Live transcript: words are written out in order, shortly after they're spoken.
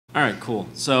All right, cool.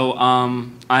 So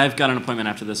I've got an appointment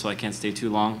after this, so I can't stay too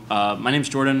long. My name's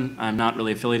Jordan. I'm not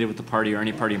really affiliated with the party or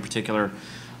any party in particular.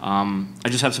 I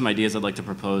just have some ideas I'd like to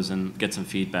propose and get some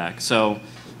feedback. So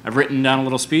I've written down a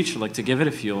little speech. I'd like to give it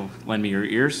if you'll lend me your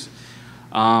ears.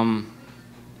 In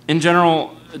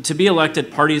general, to be elected,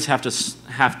 parties have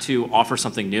to offer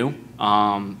something new.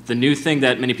 The new thing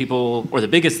that many people, or the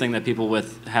biggest thing that people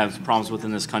have problems with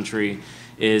in this country,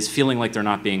 is feeling like they're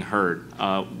not being heard.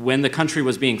 When the country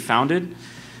was being founded,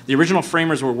 the original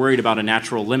framers were worried about a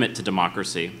natural limit to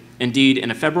democracy. Indeed,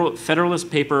 in a Federalist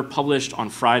paper published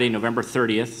on Friday, November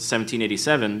 30th,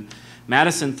 1787,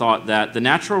 Madison thought that the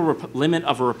natural limit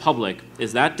of a republic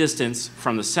is that distance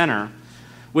from the center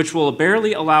which will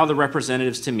barely allow the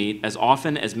representatives to meet as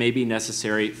often as may be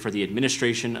necessary for the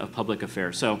administration of public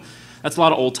affairs. So that's a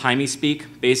lot of old-timey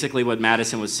speak. Basically what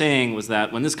Madison was saying was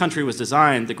that when this country was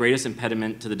designed, the greatest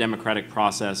impediment to the democratic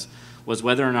process was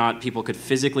whether or not people could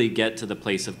physically get to the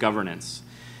place of governance.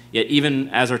 Yet even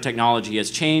as our technology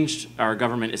has changed, our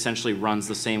government essentially runs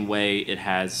the same way it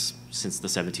has since the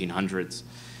 1700s.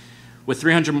 With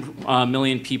 300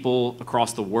 million people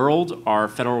across the world, our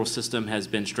federal system has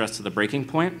been stressed to the breaking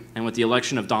point. And with the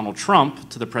election of Donald Trump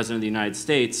to the President of the United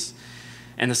States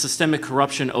and the systemic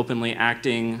corruption openly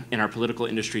acting in our political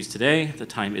industries today, the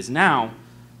time is now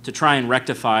to try and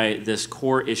rectify this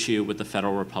core issue with the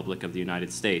Federal Republic of the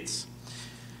United States.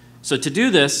 So to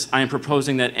do this, I am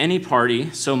proposing that any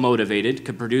party so motivated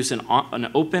could produce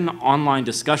an open online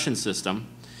discussion system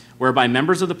whereby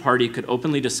members of the party could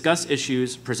openly discuss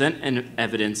issues, present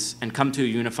evidence, and come to a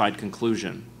unified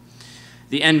conclusion.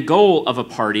 The end goal of a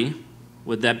party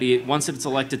would that be, once it's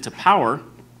elected to power,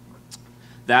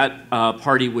 that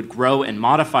party would grow and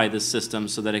modify this system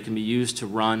so that it can be used to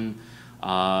run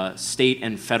state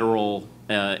and federal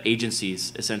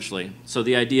agencies, essentially. So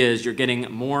the idea is you're getting a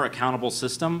more accountable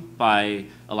system by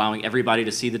allowing everybody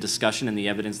to see the discussion and the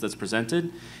evidence that's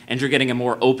presented, and you're getting a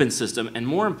more open system, and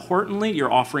more importantly,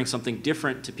 you're offering something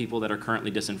different to people that are currently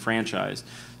disenfranchised.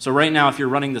 So right now, if you're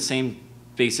running the same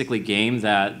basically game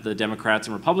that the Democrats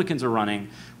and Republicans are running,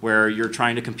 where you're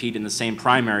trying to compete in the same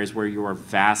primaries where you are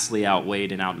vastly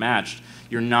outweighed and outmatched,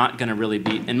 you're not going to really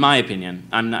beat, in my opinion.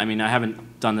 I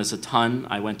haven't done this a ton.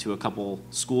 I went to a couple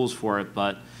schools for it,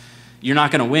 but you're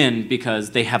not going to win because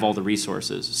they have all the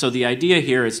resources. So the idea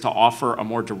here is to offer a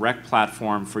more direct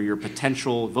platform for your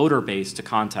potential voter base to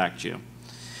contact you.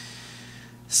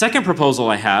 Second proposal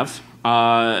I have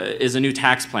is a new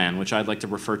tax plan, which I'd like to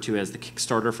refer to as the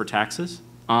Kickstarter for taxes.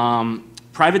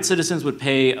 Private citizens would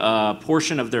pay a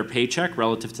portion of their paycheck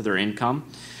relative to their income.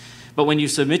 But when you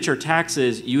submit your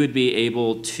taxes, you would be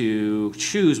able to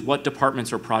choose what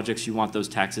departments or projects you want those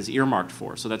taxes earmarked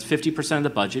for. So that's 50% of the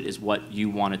budget is what you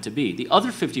want it to be. The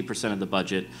other 50% of the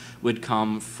budget would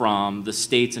come from the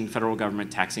states and federal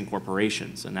government taxing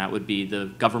corporations, and that would be the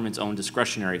government's own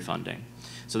discretionary funding.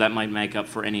 So that might make up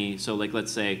for any, so like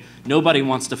let's say nobody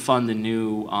wants to fund the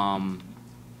new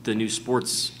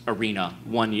sports arena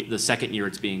the second year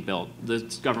it's being built. The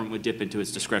government would dip into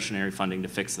its discretionary funding to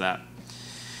fix that.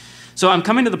 So I'm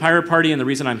coming to the Pirate Party, and the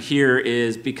reason I'm here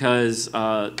is because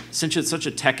since it's such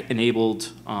a tech-enabled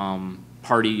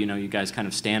party, you guys kind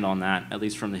of stand on that, at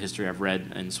least from the history I've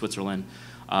read in Switzerland.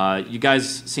 You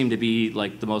guys seem to be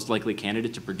like the most likely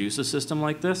candidate to produce a system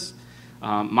like this.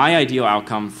 My ideal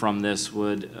outcome from this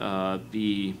would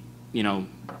be,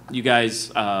 you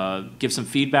guys give some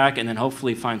feedback and then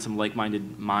hopefully find some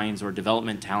like-minded minds or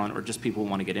development talent or just people who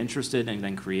want to get interested and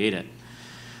then create it.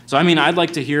 So I'd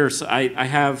like to hear, I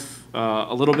have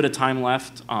a little bit of time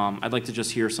left. I'd like to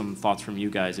just hear some thoughts from you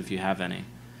guys if you have any.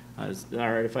 Is it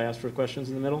all right if I ask for questions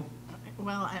in the middle?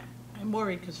 Well, I'm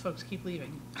worried because folks keep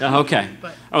leaving. Okay.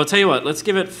 But I'll tell you what, let's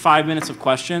give it 5 minutes of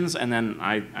questions, and then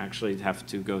I actually have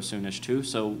to go soonish too,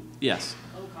 so yes.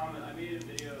 I'll comment. I made a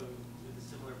video with a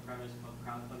similar premise called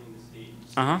crowdfunding the state.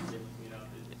 Uh-huh.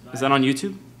 Is that on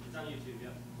YouTube? It's on YouTube,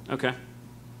 yeah. Okay.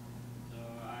 So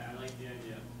I like the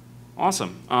idea.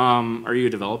 Awesome. Are you a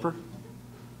developer?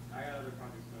 I got other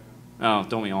projects going on. Oh,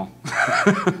 don't we all?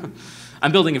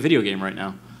 I'm building a video game right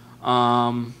now.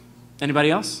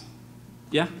 Anybody else?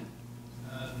 Yeah?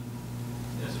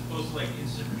 As opposed to like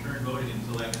instant return voting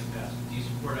until that gets passed, do you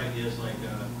support ideas like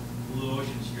a blue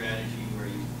ocean strategy where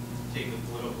you take a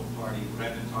political party, what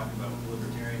I've been talking about with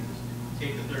libertarians is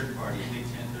take a third party, a big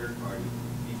tent third party,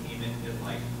 and aim it at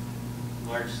like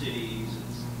large cities,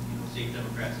 and, state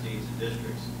Democrat states and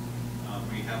districts,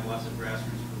 where you have lots of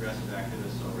grassroots progressive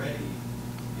activists already,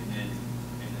 and then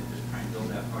just try and build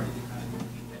that party to kind of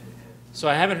compete head to head. So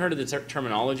I haven't heard of the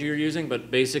terminology you're using, but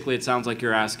basically it sounds like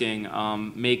you're asking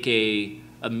make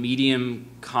a a medium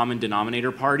common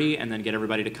denominator party and then get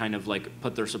everybody to kind of like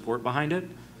put their support behind it.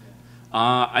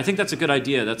 I think that's a good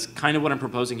idea. That's kind of what I'm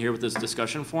proposing here with this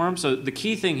discussion forum. So the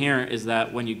key thing here is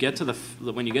that when you get to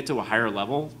a higher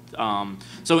level,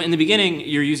 so in the beginning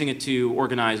you're using it to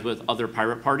organize with other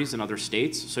pirate parties in other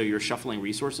states. So you're shuffling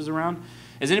resources around.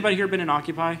 Has anybody here been in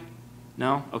Occupy?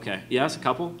 No? Okay. Yes, a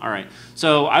couple? All right.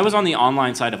 So I was on the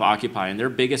online side of Occupy, and their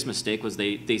biggest mistake was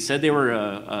they said they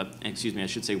were excuse me, I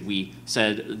should say we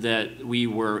said that we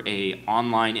were a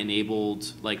online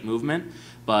enabled like movement.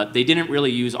 But they didn't really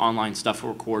use online stuff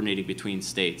for coordinating between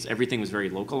states. Everything was very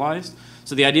localized.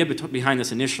 So the idea behind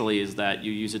this initially is that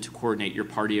you use it to coordinate your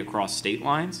party across state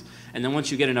lines. And then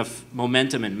once you get enough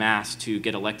momentum and mass to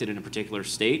get elected in a particular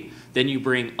state, then you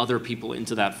bring other people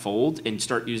into that fold and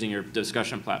start using your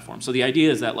discussion platform. So the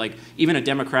idea is that like even a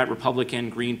Democrat,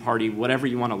 Republican, Green Party, whatever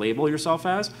you want to label yourself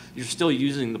as, you're still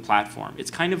using the platform.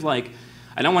 It's kind of like,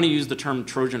 I don't want to use the term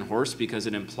Trojan horse because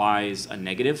it implies a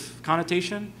negative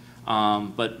connotation.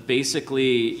 But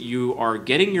basically, you are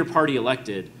getting your party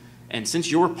elected, and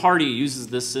since your party uses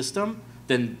this system,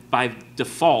 then by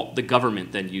default, the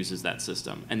government then uses that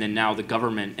system. And then now the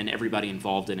government and everybody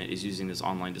involved in it is using this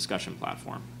online discussion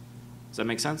platform. Does that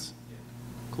make sense? Yeah.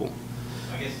 Cool.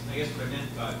 I guess what I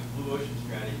meant by blue ocean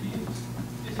strategy is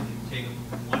if you take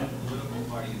one political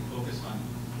party and focus on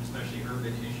especially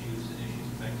urban issues and issues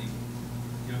affecting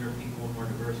younger people, more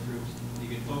diverse groups, you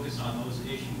can focus on those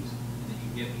issues.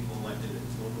 Get people elected at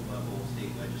the local level,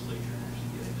 state legislature, and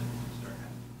actually getting them to start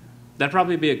happening. That'd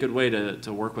probably be a good way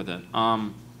to work with it.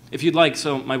 If you'd like,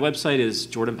 so my website is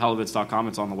jordanpelovitz.com.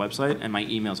 It's on the website, and my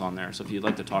email's on there. So if you'd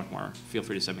like to talk more, feel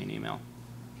free to send me an email.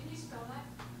 Can you spell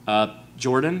that?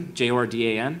 Jordan,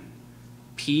 Jordan,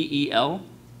 Pelovitz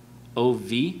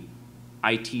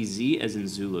as in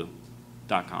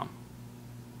Zulu.com.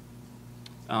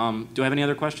 Do I have any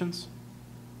other questions?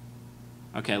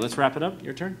 Okay, let's wrap it up.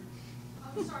 Your turn.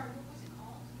 I'm sorry, what was it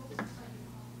called? What was the site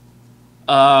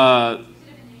called? Does it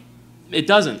have a name? It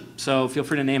doesn't, so feel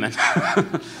free to name it.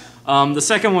 The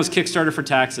second one was Kickstarter for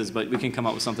taxes, but we can come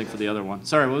up with something for the other one.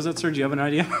 Sorry, what was that, sir? Do you have an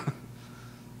idea? Jordan's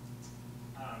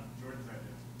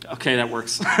idea. Okay, that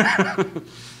works.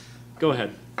 Go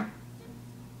ahead.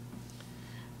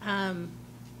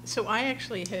 So I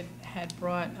actually had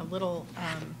brought a little,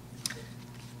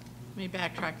 let me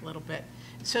backtrack a little bit.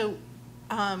 So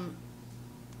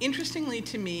interestingly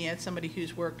to me, as somebody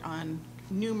who's worked on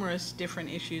numerous different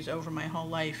issues over my whole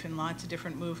life in lots of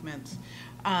different movements,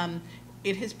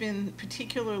 it has been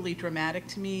particularly dramatic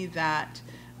to me that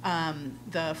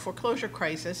the foreclosure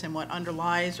crisis and what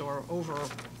underlies or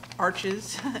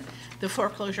overarches the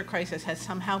foreclosure crisis has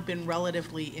somehow been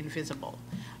relatively invisible.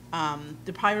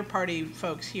 The Pirate Party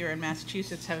folks here in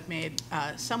Massachusetts have made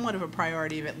somewhat of a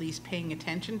priority of at least paying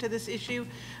attention to this issue.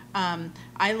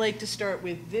 I like to start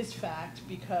with this fact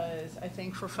because I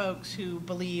think for folks who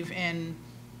believe in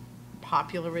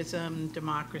popularism,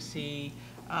 democracy,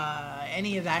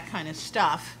 any of that kind of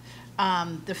stuff,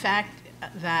 the fact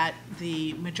that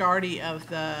the majority of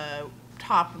the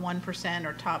top 1%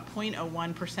 or top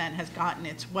 0.01% has gotten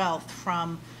its wealth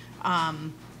from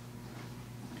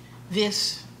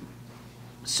this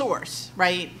source,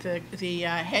 right? The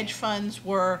hedge funds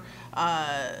were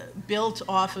built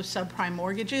off of subprime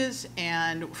mortgages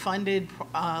and funded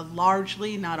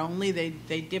largely, not only,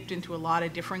 they dipped into a lot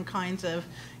of different kinds of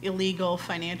illegal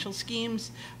financial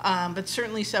schemes, but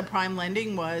certainly subprime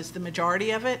lending was the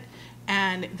majority of it.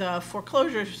 And the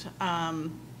foreclosures,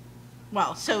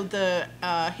 well, so the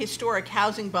historic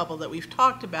housing bubble that we've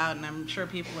talked about, and I'm sure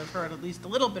people have heard at least a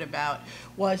little bit about,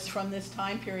 was from this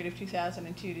time period of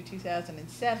 2002 to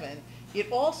 2007. It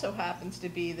also happens to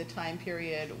be the time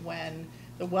period when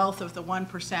the wealth of the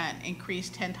 1%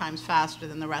 increased 10 times faster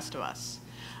than the rest of us.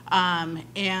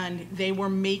 And they were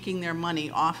making their money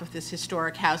off of this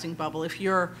historic housing bubble. If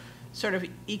you're sort of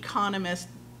economist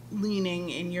leaning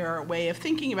in your way of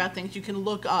thinking about things, you can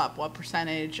look up what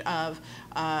percentage of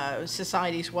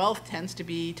society's wealth tends to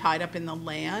be tied up in the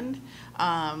land.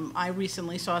 I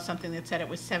recently saw something that said it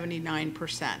was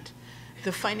 79%.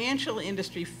 The financial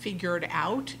industry figured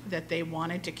out that they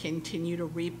wanted to continue to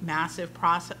reap massive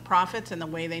profits, and the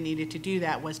way they needed to do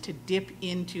that was to dip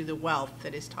into the wealth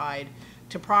that is tied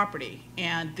to property.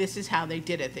 And this is how they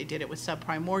did it. They did it with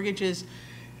subprime mortgages.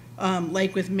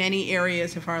 Like with many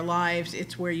areas of our lives,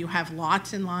 it's where you have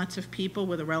lots and lots of people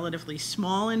with a relatively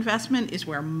small investment is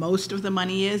where most of the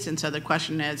money is. And so the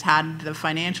question is, how did the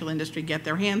financial industry get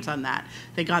their hands on that?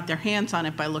 They got their hands on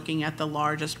it by looking at the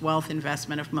largest wealth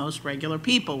investment of most regular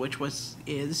people, which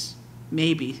is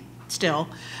maybe still,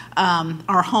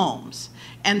 are homes.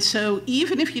 And so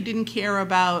even if you didn't care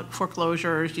about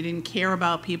foreclosures, you didn't care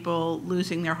about people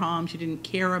losing their homes, you didn't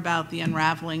care about the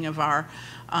unraveling of our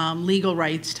legal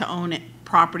rights to own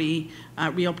property,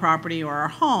 real property, or our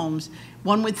homes,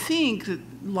 one would think that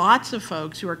lots of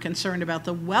folks who are concerned about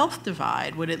the wealth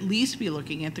divide would at least be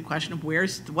looking at the question of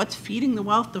what's feeding the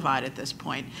wealth divide at this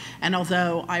point. And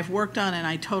although I've worked on, and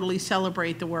I totally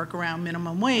celebrate the work around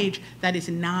minimum wage, that is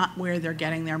not where they're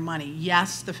getting their money.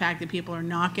 Yes, the fact that people are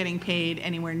not getting paid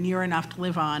anywhere near enough to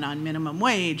live on minimum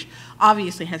wage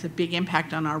obviously has a big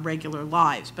impact on our regular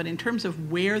lives. But in terms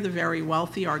of where the very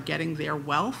wealthy are getting their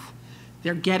wealth,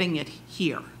 they're getting it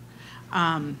here.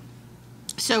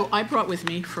 So I brought with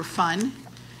me for fun,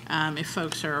 if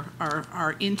folks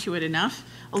are into it enough,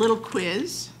 a little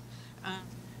quiz. All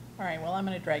right, well, I'm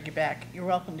going to drag you back. You're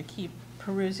welcome to keep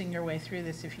perusing your way through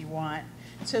this if you want.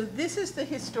 So this is the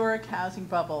historic housing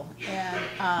bubble,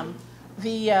 and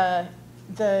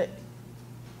the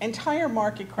entire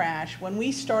market crash, when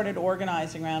we started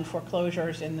organizing around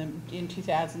foreclosures in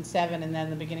 2007 and then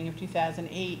the beginning of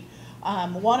 2008,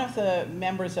 one of the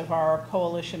members of our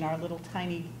coalition, our little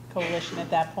tiny coalition at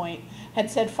that point,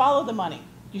 had said, follow the money.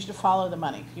 You should follow the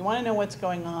money. If you want to know what's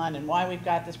going on and why we've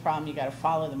got this problem, you got to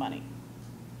follow the money.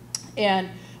 And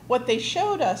what they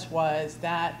showed us was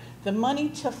that the money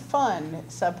to fund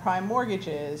subprime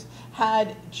mortgages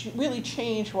had really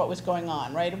changed what was going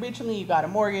on, right? Originally, you got a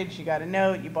mortgage, you got a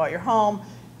note, you bought your home,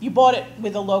 you bought it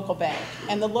with a local bank,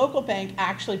 and the local bank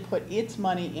actually put its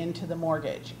money into the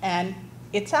mortgage, and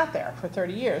it sat there for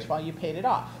 30 years while you paid it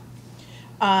off.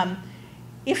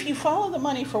 If you follow the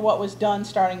money for what was done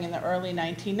starting in the early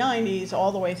 1990s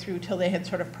all the way through till they had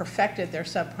sort of perfected their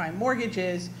subprime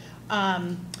mortgages,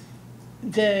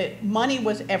 the money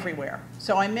was everywhere.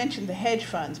 So I mentioned the hedge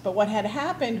funds, but what had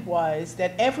happened was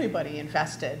that everybody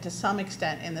invested to some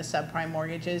extent in the subprime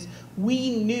mortgages.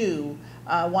 We knew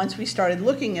once we started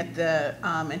looking at the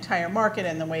entire market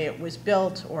and the way it was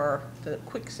built, or the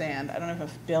quicksand, I don't know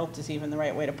if built is even the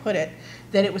right way to put it,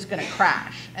 that it was going to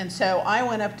crash. And so I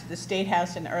went up to the State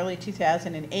House in early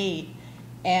 2008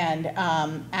 and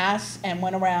asked and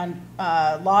went around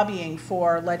lobbying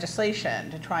for legislation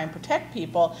to try and protect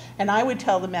people. And I would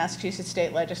tell the Massachusetts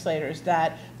state legislators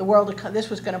that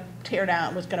this was going to tear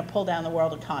down, was going to pull down the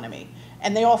world economy.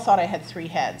 And they all thought I had 3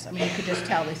 heads. I mean, you could just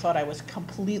tell they thought I was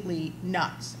completely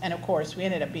nuts. And of course, we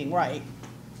ended up being right.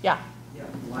 Yeah? Yeah,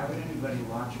 why would anybody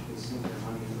logically sink their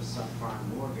money into a subprime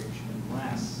mortgage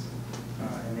unless,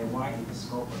 and they widened the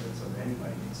scope of it so that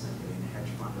anybody can sink it in a hedge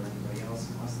fund or anybody else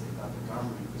unless they thought the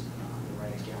government was going to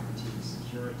underwrite a guaranteed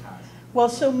securitize. Well,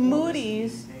 so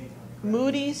Moody's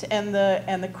and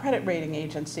the credit rating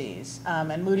agencies,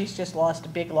 and Moody's just lost a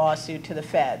big lawsuit to the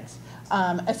feds,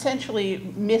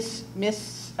 essentially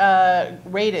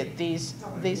rated these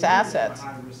assets.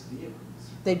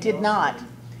 They did not.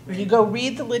 If you go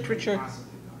read the literature,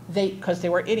 because they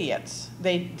were idiots.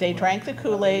 They drank the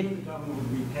Kool-Aid. The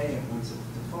government would repay it once it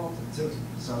defaulted too,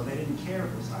 so they didn't care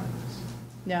if it was high risk.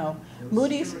 No, It was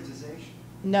Moody's. securitization.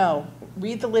 No,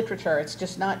 read the literature. It's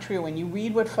just not true. When you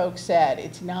read what folks said,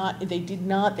 it's not.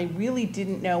 They really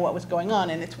didn't know what was going on,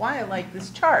 and it's why I like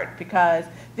this chart, because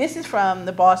this is from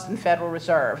the Boston Federal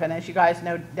Reserve, and as you guys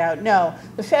no doubt know,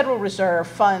 the Federal Reserve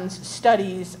funds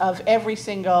studies of every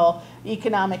single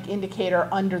economic indicator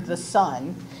under the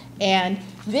sun. And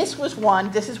this is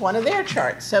one of their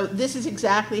charts. So this is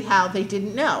exactly how they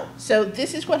didn't know. So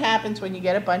this is what happens when you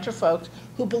get a bunch of folks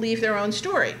who believe their own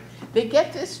story. They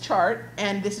get this chart,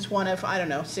 and this is one of, I don't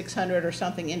know, 600 or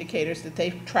something indicators that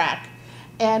they track.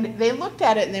 And they looked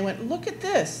at it and they went, look at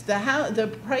this,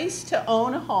 the price to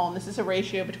own a home, this is a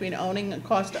ratio between owning and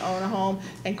cost to own a home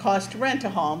and cost to rent a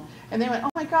home. And they went, oh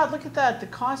my God, look at that, the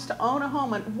cost to own a home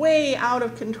went way out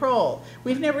of control.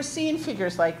 We've never seen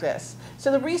figures like this.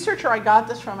 So the researcher I got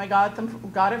this from, I got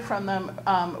it from them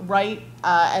right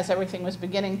as everything was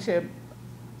beginning to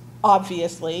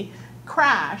obviously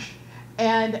crash.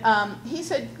 And he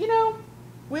said, you know,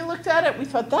 we looked at it, we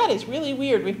thought, that is really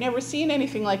weird. We've never seen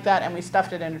anything like that, and we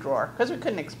stuffed it in a drawer because we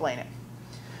couldn't explain it.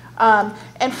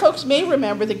 And folks may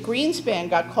remember that Greenspan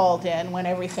got called in when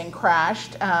everything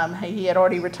crashed. He had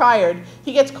already retired.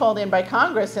 He gets called in by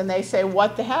Congress, and they say,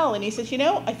 what the hell? And he says, you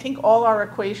know, I think all our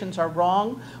equations are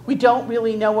wrong. We don't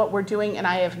really know what we're doing, and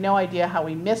I have no idea how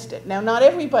we missed it. Now, not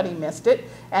everybody missed it,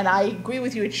 and I agree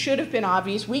with you. It should have been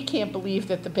obvious. We can't believe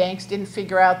that the banks didn't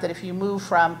figure out that if you move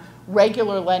from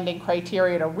regular lending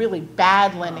criteria to really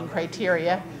bad lending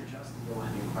criteria. They adjusted the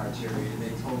lending criteria.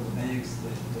 They told the banks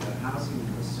that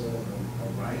housing was sort of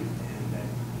a right, and that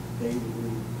they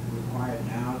were required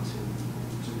now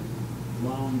to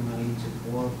loan loan money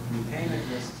to or repayment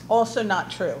risk. Also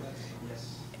not true.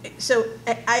 Yes. So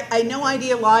I know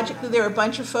ideologically there are a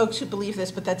bunch of folks who believe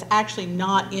this, but that's actually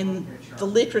not in the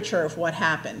literature of what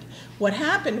happened. What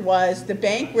happened was the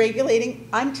bank regulating,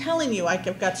 I'm telling you,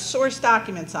 I've got source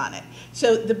documents on it.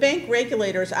 So the bank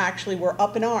regulators actually were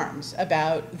up in arms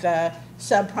about the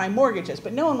subprime mortgages,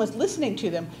 but no one was listening to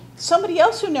them. Somebody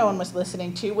else who no one was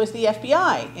listening to was the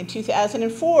FBI in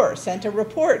 2004, sent a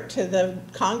report to the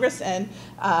Congress and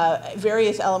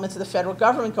various elements of the federal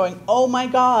government going, oh my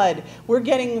God, we're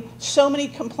getting so many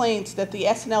complaints that the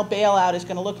S&L bailout is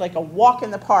going to look like a walk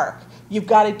in the park. You've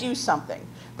got to do something.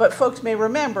 But folks may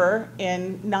remember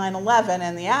in 9/11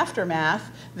 and the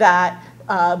aftermath that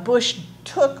Bush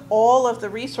took all of the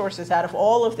resources out of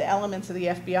all of the elements of the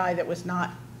FBI that was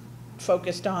not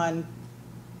focused on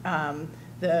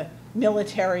the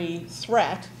military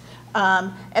threat.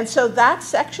 And so that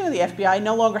section of the FBI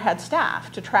no longer had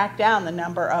staff to track down the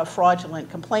number of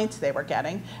fraudulent complaints they were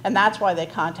getting, and that's why they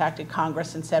contacted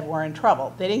Congress and said we're in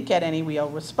trouble. They didn't get any real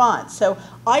response. So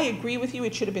I agree with you,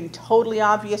 it should have been totally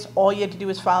obvious, all you had to do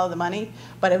was follow the money,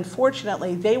 but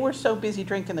unfortunately they were so busy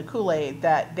drinking the Kool-Aid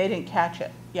that they didn't catch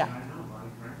it. Yeah. I know, Bonnie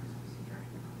Frank was busy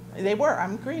drinking the Kool-Aid. They were,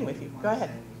 I'm agreeing with you, go ahead.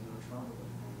 Saying there's no trouble with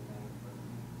anything.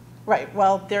 Right,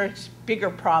 well, there's bigger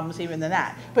problems even than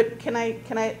that. But can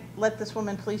I let this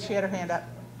woman, please, she had her hand up.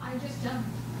 I just,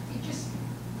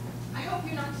 I hope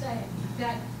you're not saying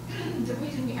that the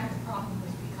reason we had the problem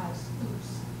was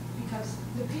because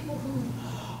the people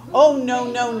who Oh, no,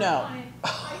 made no, the no. on it,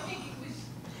 I think it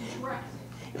was directed.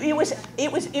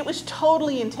 It was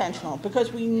totally intentional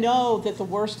because we know that the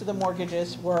worst of the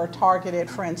mortgages were targeted,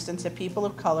 for instance, at people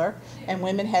of color and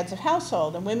women heads of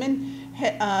household. And women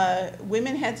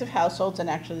heads of households, and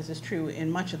actually this is true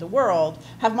in much of the world,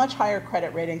 have much higher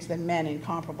credit ratings than men in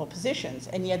comparable positions,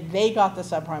 and yet they got the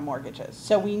subprime mortgages.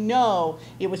 So we know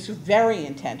it was very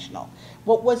intentional.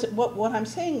 What I'm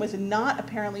saying was not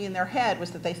apparently in their head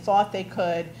was that they thought they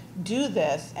could do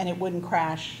this and it wouldn't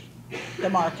crash the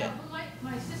market.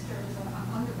 My sister is an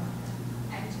underwriter,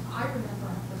 and I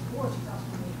remember before 2008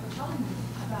 her telling me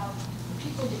about the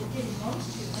people they were giving loans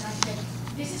to, and I said,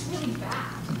 this is really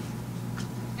bad.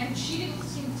 And she didn't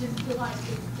seem to realize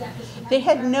that this would They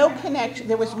had happen. no connection,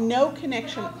 there was no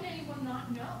connection. But how could anyone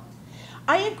not know?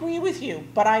 I agree with you,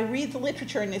 but I read the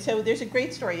literature, and so there's a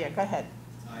great story. Yeah, go ahead.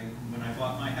 When I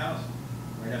bought my house,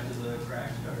 right after the crash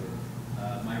started,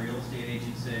 my real estate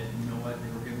agent said, you know what, they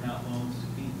were giving out loans to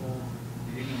people.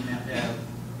 They didn't even have to have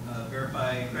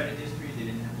verify credit history. They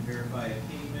didn't have to verify a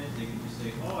payment. They could just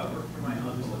say, oh, I work for my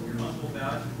uncle. If your uncle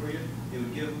vouched for you, they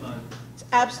would give them a... It's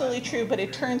absolutely true, but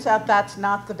it turns out that's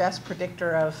not the best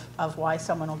predictor of why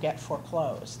someone will get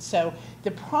foreclosed. So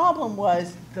the problem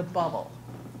was the bubble.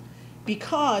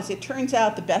 Because it turns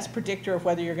out the best predictor of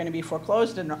whether you're going to be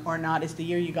foreclosed or not is the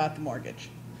year you got the mortgage.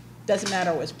 Doesn't matter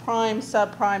if it was prime,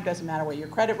 subprime, doesn't matter what your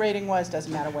credit rating was,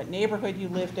 doesn't matter what neighborhood you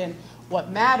lived in.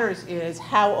 What matters is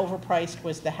how overpriced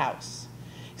was the house.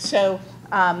 So,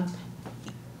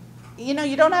 you know,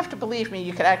 you don't have to believe me.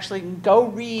 You could actually go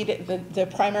read the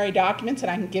primary documents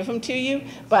and I can give them to you.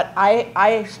 But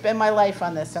I spend my life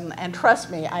on this, and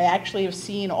trust me, I actually have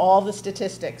seen all the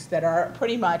statistics that are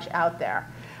pretty much out there.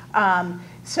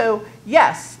 So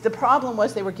yes, the problem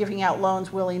was they were giving out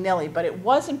loans willy-nilly, but it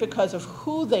wasn't because of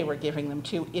who they were giving them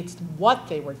to, it's what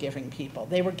they were giving people.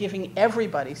 They were giving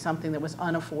everybody something that was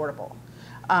unaffordable.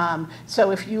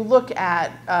 So if you look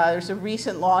at, there's a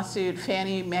recent lawsuit,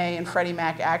 Fannie Mae and Freddie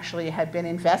Mac actually had been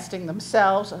investing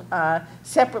themselves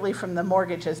separately from the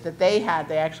mortgages that they had.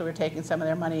 They actually were taking some of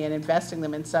their money and investing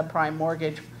them in subprime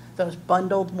mortgage, those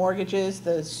bundled mortgages,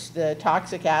 the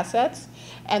toxic assets.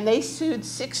 And they sued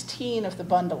 16 of the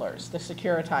bundlers, the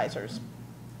securitizers.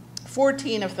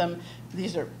 14 of them,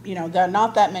 these are, you know, there are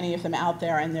not that many of them out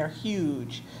there and they're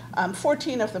huge.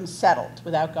 14 of them settled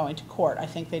without going to court. I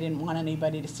think they didn't want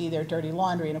anybody to see their dirty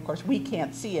laundry, and of course we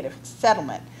can't see it if it's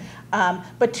settlement.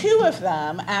 But 2 of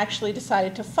them actually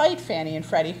decided to fight Fannie and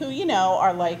Freddie, who, you know,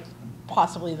 are like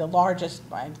possibly the largest,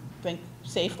 I think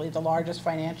safely, the largest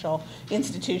financial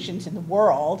institutions in the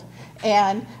world.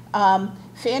 And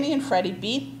Fannie and Freddie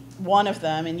beat one of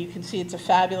them, and you can see it's a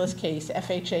fabulous case,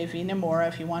 FHA v. Nomura,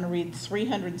 if you want to read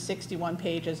 361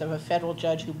 pages of a federal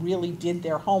judge who really did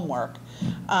their homework.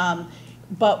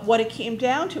 But what it came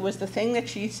down to was the thing that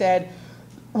she said,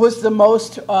 was the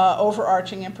most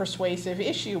overarching and persuasive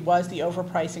issue was the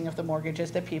overpricing of the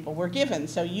mortgages that people were given.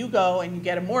 So you go and you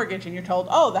get a mortgage and you're told,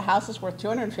 oh, the house is worth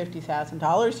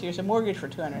 $250,000, here's a mortgage for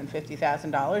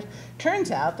 $250,000.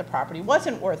 Turns out the property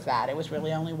wasn't worth that, it was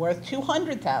really only worth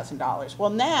 $200,000. Well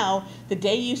now, the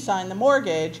day you sign the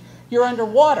mortgage, you're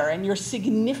underwater, and you're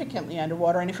significantly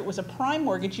underwater, and if it was a prime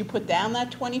mortgage, you put down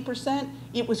that 20%,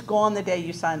 it was gone the day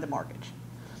you signed the mortgage.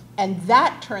 And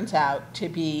that turns out to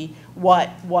be what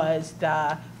was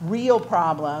the real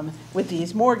problem with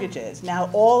these mortgages. Now,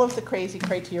 all of the crazy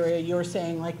criteria you're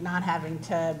saying, like not having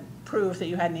to prove that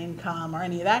you had an income or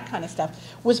any of that kind of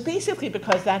stuff, was basically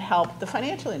because that helped the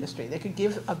financial industry. They could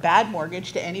give a bad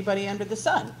mortgage to anybody under the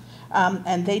sun,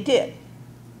 and they did.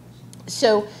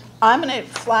 So I'm going to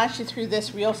flash you through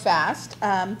this real fast.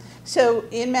 So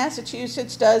in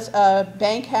Massachusetts, does a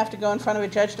bank have to go in front of a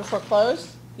judge to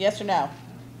foreclose? Yes or no?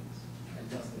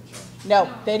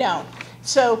 No, they don't.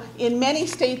 So in many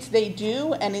states they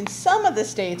do, and in some of the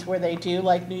states where they do,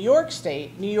 like New York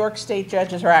State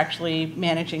judges are actually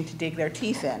managing to dig their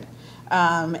teeth in.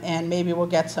 And maybe we'll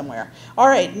get somewhere. All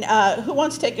right, who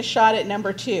wants to take a shot at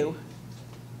number 2?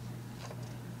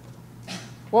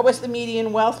 What was the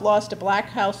median wealth loss to black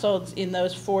households in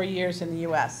those 4 years in the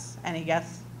US? Any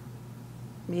guess?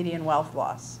 Median wealth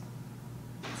loss.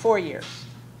 4 years.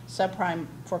 Subprime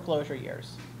foreclosure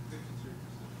years.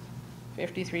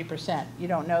 53%. You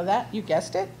don't know that? You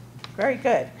guessed it? Very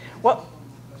good. Well,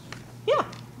 yeah.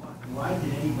 Why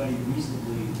did anybody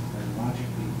reasonably and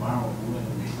logically borrow more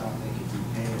than they thought they could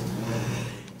repay or more?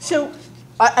 So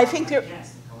I think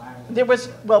there was,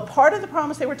 well, part of the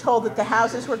problem is they were told that the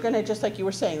houses were going to, just like you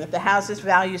were saying, that the houses'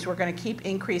 values were going to keep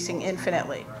increasing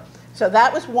infinitely. So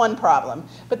that was one problem.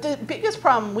 But the biggest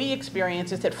problem we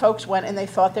experienced is that folks went and they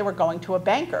thought they were going to a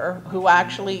banker who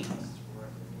actually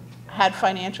had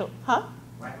financial, huh?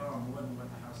 Why borrow more than what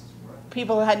the house is worth?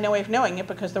 People had no way of knowing it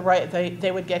because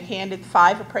they would get handed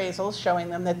 5 appraisals showing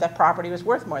them that the property was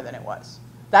worth more than it was.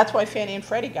 That's why Fannie and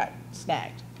Freddie got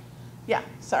snagged. Yeah,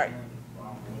 sorry.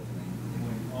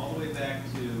 Going all the way back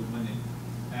to when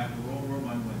after World War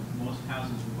I, when most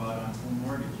houses were bought on home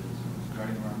mortgages,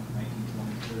 starting around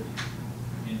 1920,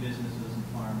 30, in businesses and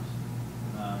farms,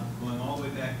 going all the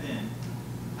way back then,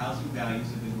 housing values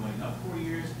have been going up 4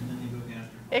 years and then they go down.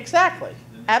 Exactly.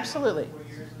 Absolutely. 4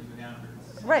 years and they go down.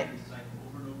 Right. Cycle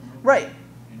over and over and over. Right.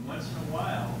 And once in a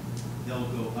while, they'll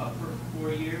go up for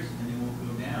 4 years and they won't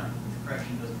go down. The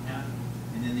correction doesn't happen.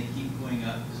 And then they keep going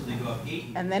up, so they go up 8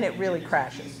 years. And then it really there's a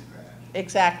crashes. huge crash.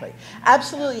 Exactly.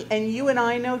 Absolutely. And you and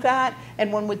I know that,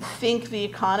 and one would think the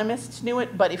economists knew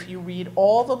it, but if you read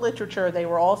all the literature, they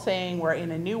were all saying we're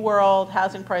in a new world,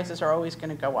 housing prices are always going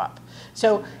to go up.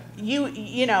 So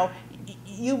you know,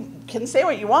 you can say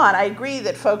what you want. I agree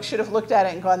that folks should have looked at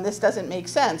it and gone, this doesn't make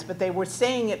sense, but they were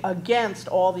saying it against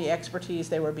all the expertise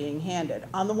they were being handed,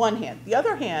 on the one hand. The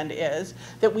other hand is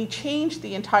that we changed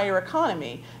the entire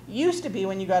economy. Used to be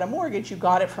when you got a mortgage, you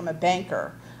got it from a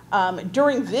banker.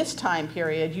 During this time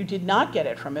period, you did not get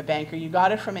it from a banker. You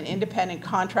got it from an independent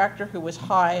contractor who was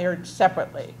hired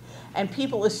separately. And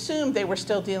people assumed they were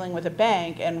still dealing with a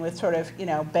bank and with sort of, you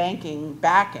know, banking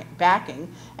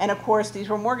backing. And of course, these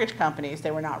were mortgage companies.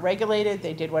 They were not regulated.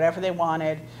 They did whatever they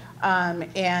wanted.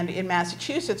 And in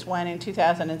Massachusetts, when in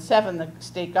 2007 the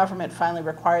state government finally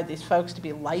required these folks to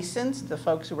be licensed, the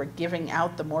folks who were giving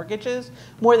out the mortgages,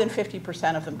 more than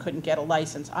 50% of them couldn't get a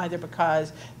license, either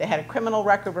because they had a criminal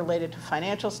record related to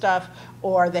financial stuff,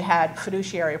 or they had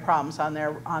fiduciary problems on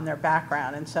their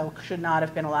background, and so should not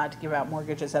have been allowed to give out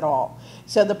mortgages at all.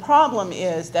 So the problem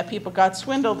is that people got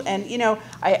swindled, and you know,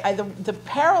 the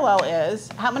parallel is,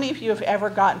 how many of you have ever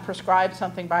gotten prescribed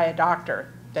something by a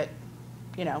doctor that,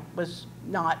 you know, was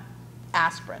not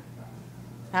aspirin?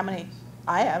 How many?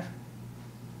 I have.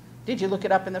 Did you look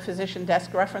it up in the physician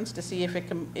desk reference to see if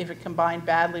it combined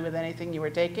badly with anything you were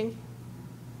taking?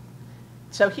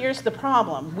 So here's the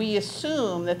problem. We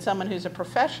assume that someone who's a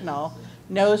professional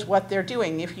knows what they're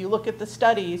doing. If you look at the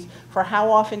studies for how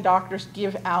often doctors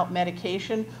give out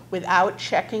medication without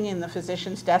checking in the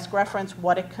physician's desk reference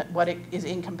what it is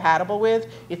incompatible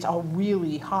with, it's a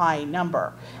really high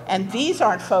number. And these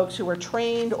aren't folks who were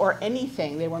trained or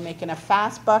anything. They were making a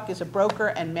fast buck as a broker,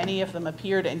 and many of them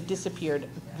appeared and disappeared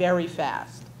very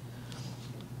fast.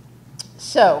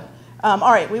 So, all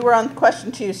right, we were on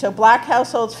question 2. So black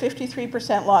households,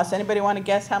 53% loss. Anybody want to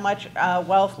guess how much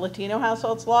wealth Latino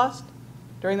households lost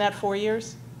during that 4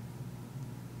 years?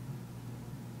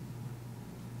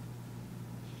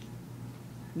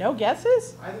 No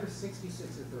guesses? Either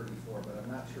 66 or 34, but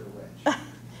I'm not sure which.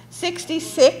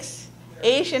 66.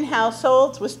 Asian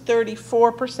households was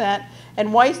 34%,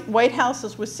 and white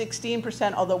houses was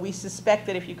 16%, although we suspect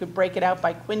that if you could break it out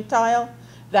by quintile,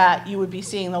 that you would be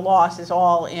seeing the losses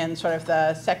all in sort of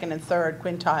the second and third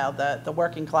quintile, the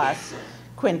working class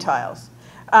quintiles.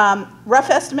 Rough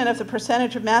estimate of the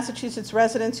percentage of Massachusetts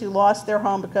residents who lost their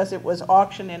home because it was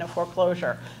auctioned in a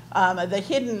foreclosure. The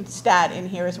hidden stat in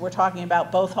here is we're talking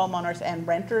about both homeowners and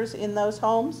renters in those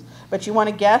homes, but you want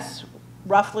to guess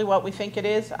roughly what we think it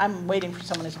is? I'm waiting for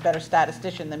someone who's a better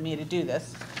statistician than me to do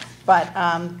this, but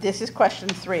this is question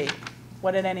 3.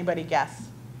 What did anybody guess?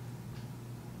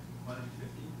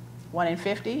 1 in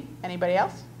 50? Anybody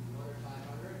else?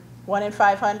 1 in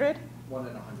 500? 1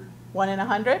 in 100. 1 in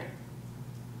 100?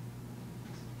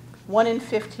 1 in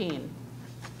 15.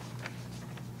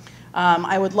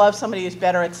 I would love somebody who's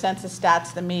better at census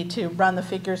stats than me to run the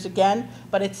figures again,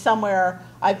 but it's somewhere,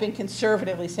 I've been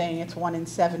conservatively saying it's 1 in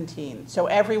 17. So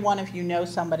every one of you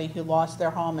knows somebody who lost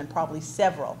their home, and probably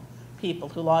several people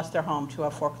who lost their home to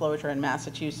a foreclosure in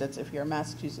Massachusetts if you're a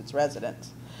Massachusetts resident.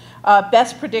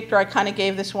 Best predictor, I kind of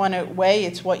gave this one away.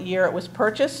 It's what year it was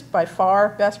purchased, by far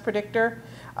best predictor.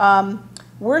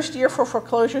 Worst year for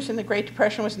foreclosures in the Great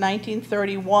Depression was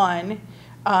 1931.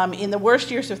 In the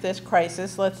worst years of this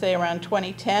crisis, let's say around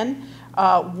 2010,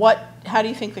 how do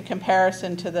you think the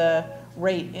comparison to the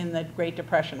rate in the Great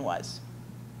Depression was?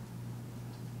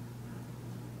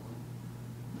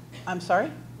 I'm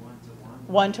sorry?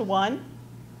 1 to 1?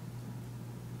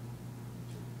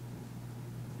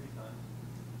 3 times.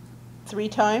 3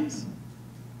 times?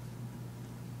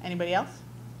 Anybody else?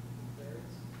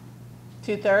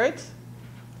 2/3?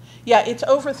 Yeah, it's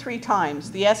over 3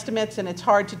 times. The estimates, and it's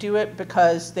hard to do it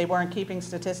because they weren't keeping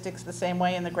statistics the same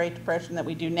way in the Great Depression that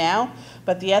we do now,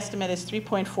 but the estimate is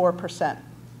 3.4%.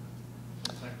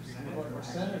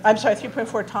 I'm sorry,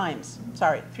 3.4 times.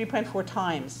 Sorry, 3.4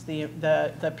 times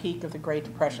the peak of the Great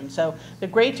Depression. So the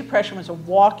Great Depression was a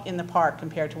walk in the park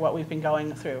compared to what we've been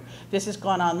going through. This has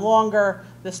gone on longer.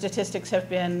 The statistics have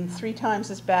been 3 times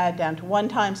as bad, down to 1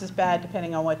 times as bad,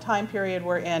 depending on what time period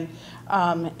we're in,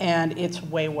 and it's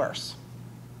way worse.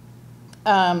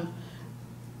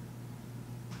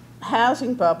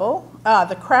 Housing bubble,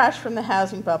 the crash from the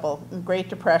housing bubble in Great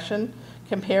Depression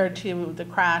compared to the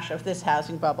crash of this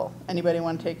housing bubble. Anybody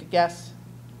want to take a guess?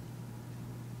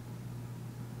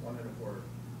 1 1/4.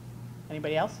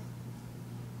 Anybody else?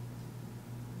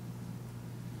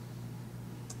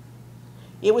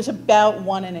 It was about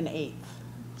 1 1/8,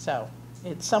 so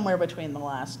it's somewhere between the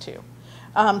last two.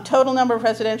 Total number of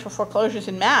residential foreclosures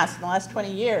in Mass in the last 20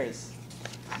 years.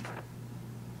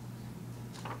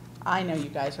 I know you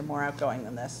guys are more outgoing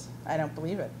than this. I don't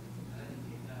believe it.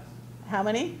 92,000. How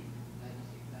many?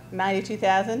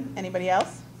 92,000. Anybody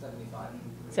else? 75.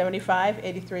 75,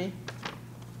 83,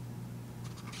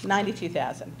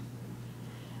 92,000.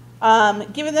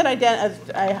 Given that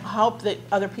I hope that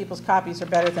other people's copies are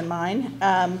better than mine.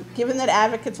 Given that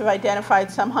advocates have identified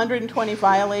some 120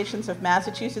 violations of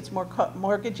Massachusetts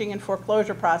mortgaging and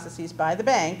foreclosure processes by the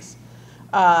banks,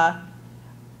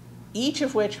 each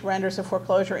of which renders a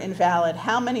foreclosure invalid,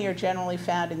 how many are generally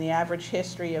found in the average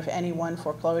history of any one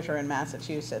foreclosure in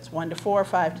Massachusetts? 1 to 4,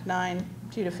 5 to 9,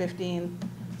 2 to 15,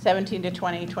 17 to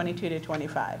 20, 22 to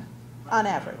 25, on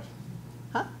average.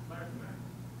 Huh?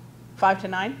 5 to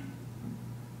 9?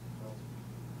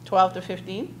 12 to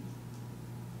 15?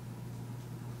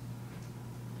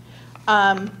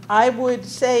 I would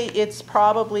say it's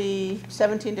probably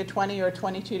 17 to 20 or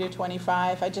 22 to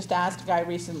 25. I just asked a guy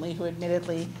recently who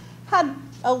admittedly had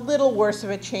a little worse of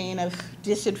a chain of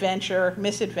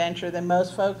misadventure than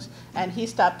most folks, and he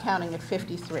stopped counting at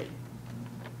 53.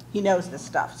 He knows this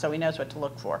stuff, so he knows what to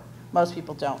look for. Most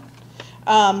people don't.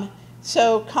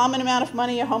 So common amount of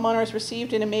money a homeowner has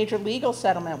received in a major legal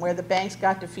settlement where the banks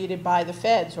got defeated by the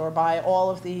feds or by all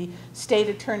of the state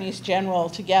attorneys general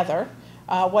together.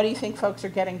 What do you think folks are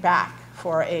getting back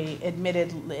for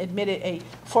a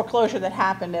foreclosure that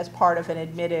happened as part of an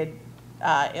admitted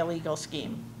illegal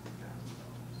scheme?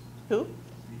 Who?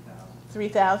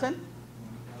 3,000?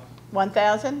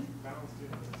 1,000?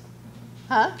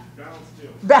 Huh?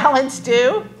 Balance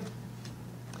due?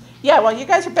 Yeah, well, you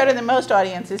guys are better than most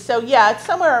audiences. So yeah, it's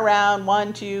somewhere around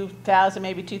 1,000, 2,000,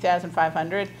 maybe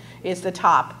 2,500 is the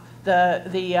top. The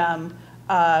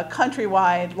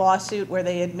countrywide lawsuit where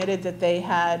they admitted that they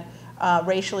had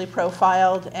racially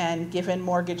profiled and given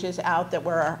mortgages out that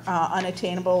were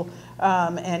unattainable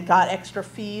and got extra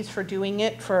fees for doing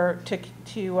it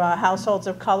to households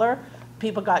of color.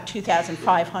 people got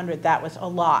 2,500, that was a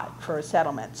lot for a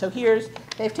settlement. So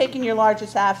they've taken your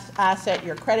largest asset,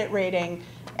 your credit rating,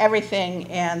 everything,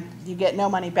 and you get no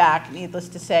money back. Needless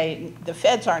to say, the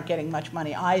feds aren't getting much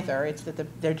money either. It's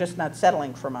that they're just not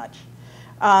settling for much.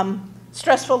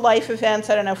 Stressful life events,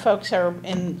 I don't know if folks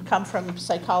come from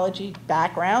psychology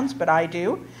backgrounds, but I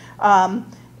do.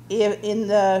 In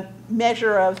the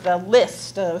measure of the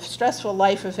list of stressful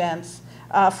life events,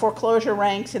 foreclosure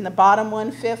ranks in the bottom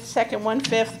 1/5, second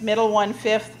 1/5, middle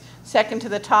 1/5, second to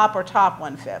the top, or top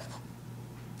 1/5.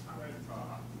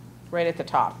 Right at the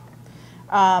top.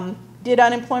 Did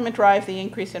unemployment drive the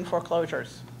increase in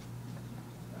foreclosures?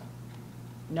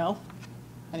 No?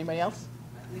 Anybody else?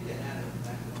 I think it had an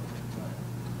effect on it,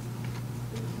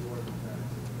 but it was more than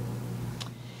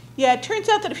that. Yeah, it turns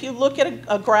out that if you look at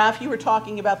a graph, you were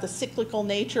talking about the cyclical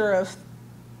nature of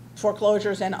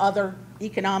foreclosures and other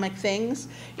economic things.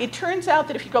 It turns out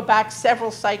that if you go back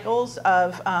several cycles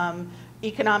of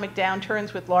economic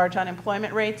downturns with large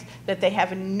unemployment rates, that they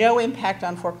have no impact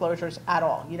on foreclosures at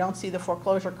all. You don't see the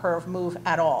foreclosure curve move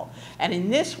at all. And in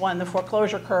this one, the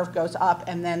foreclosure curve goes up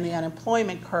and then the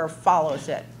unemployment curve follows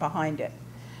it, behind it.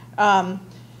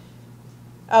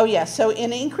 Oh yeah, so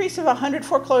an increase of 100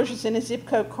 foreclosures in a zip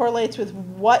code correlates with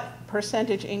what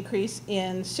percentage increase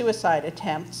in suicide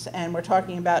attempts? And we're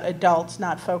talking about adults,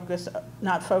 not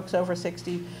folks over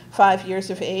 65 years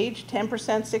of age.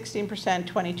 10%, 16%,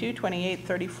 22, 28,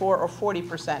 34, or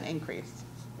 40% increase?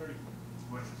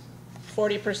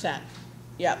 40%,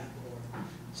 yep.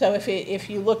 So if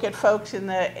you look at folks in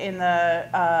the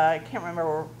I can't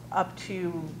remember, up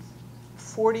to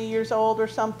 40 years old or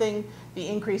something, the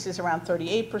increase is around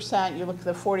 38%. You look at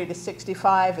the 40 to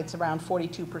 65, it's around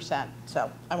 42%. So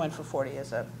I went for 40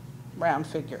 as a round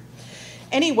figure.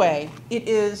 Anyway, it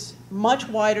is much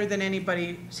wider than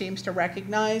anybody seems to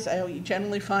recognize. I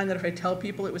generally find that if I tell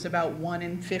people it was about 1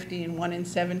 in 50 and 1 in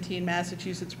 17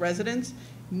 Massachusetts residents,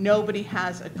 nobody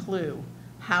has a clue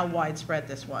how widespread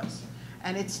this was.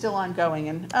 And it's still ongoing,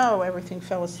 and oh, everything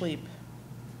fell asleep.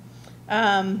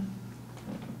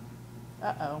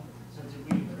 Uh-oh. So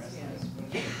did we address this?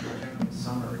 General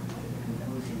summary, the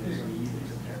conclusion is we either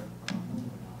took care of the problem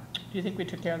or not. Do you think we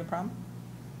took care of the problem?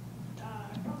 We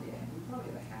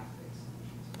probably have a half-baked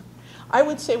solution. I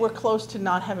would say we're close to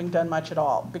not having done much at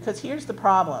all, because here's the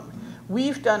problem.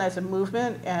 We've done as a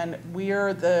movement, and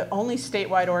we're the only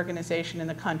statewide organization in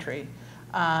the country.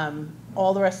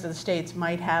 All the rest of the states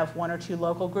might have 1 or 2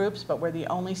 local groups, but we're the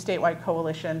only statewide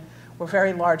coalition. We're a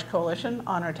very large coalition,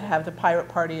 honored to have the Pirate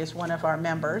Party as one of our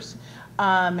members.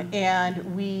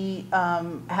 And we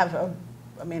have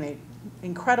an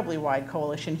incredibly wide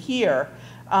coalition here.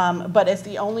 But as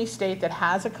the only state that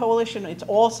has a coalition, it's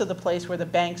also the place where the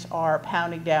banks are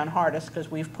pounding down hardest,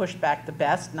 because we've pushed back the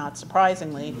best, not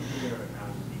surprisingly.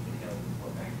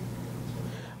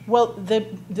 Well,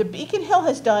 the Beacon Hill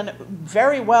has done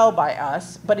very well by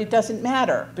us, but it doesn't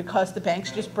matter, because the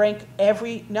banks just break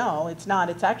no, it's not.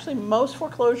 It's actually, most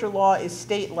foreclosure law is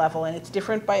state level, and it's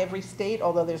different by every state,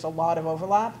 although there's a lot of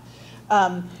overlap.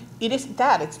 It isn't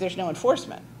that, there's no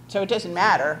enforcement. So it doesn't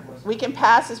matter. We can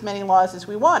pass as many laws as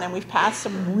we want, and we've passed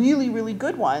some really, really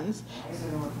good ones.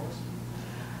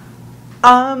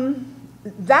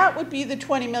 That would be the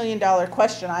 $20 million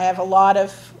question. I have a lot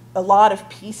of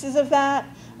pieces of that.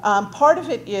 Part of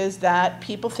it is that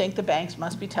people think the banks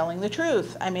must be telling the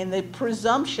truth. I mean, the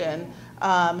presumption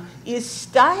is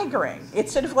staggering.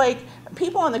 It's sort of like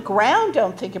people on the ground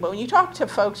don't think about it. When you talk to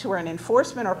folks who are in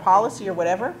enforcement or policy or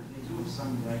whatever. They do have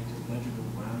some right to legible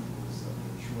ground rules so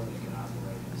they're sure they can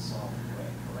operate in a solvent way,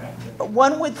 correct?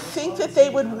 One would think that they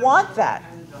would want that.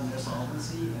 On their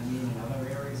solvency, in other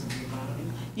areas of the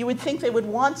economy? You would think they would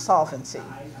want solvency.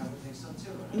 I would think so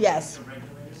too. Yes. The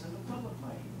regulators and the public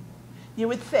might. You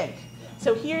would think.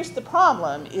 So here's the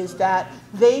problem, is that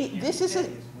this is a, It's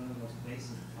one of those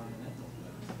basic fundamental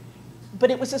things.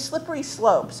 but it was a slippery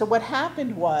slope. So what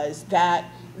happened was that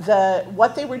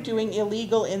what they were doing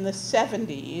illegal in the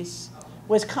 70s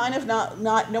was kind of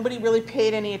nobody really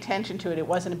paid any attention to it. It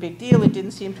wasn't a big deal. It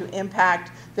didn't seem to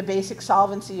impact the basic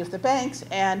solvency of the banks,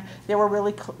 and there were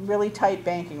really tight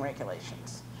banking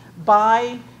regulations.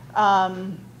 By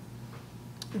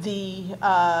the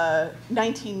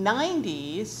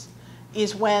 1990s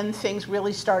is when things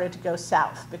really started to go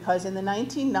south, because in the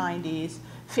 1990s,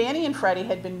 Fannie and Freddie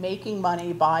had been making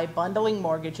money by bundling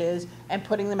mortgages and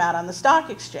putting them out on the stock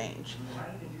exchange. Why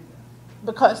did they do that?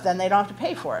 Because then they don't have to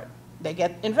pay for it. They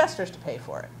get investors to pay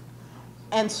for it.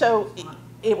 And so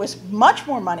it was much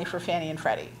more money for Fannie and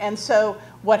Freddie. And so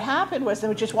what happened was,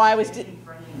 which is why I was... Fannie and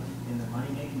Freddie in the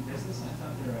money-making business, I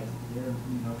thought their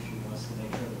notion was to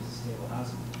make sure there was a stable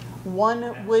housing.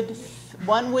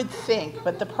 One would think,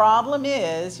 but the problem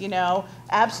is, you know,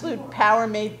 absolute power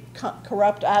may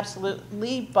corrupt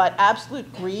absolutely, but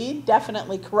absolute greed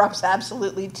definitely corrupts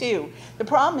absolutely too. The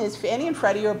problem is Fannie and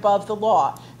Freddie are above the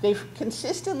law. They've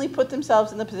consistently put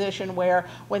themselves in the position where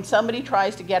when somebody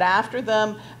tries to get after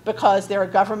them because they're a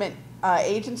government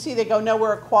agency, they go, no,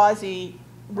 we're a quasi,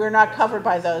 we're not covered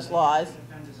by those laws.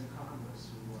 Defenders in Congress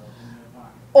who are in their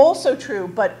pocket. Also true,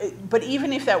 but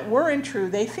even if that weren't true,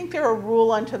 they think they're a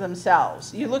rule unto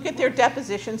themselves. You look at their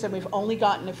depositions, and we've only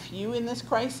gotten a few in this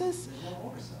crisis. There's no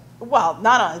oversight. Well,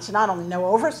 it's not only no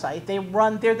oversight, they're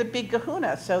the big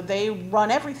kahuna, so they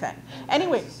run everything.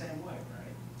 Anyway. It's the same way,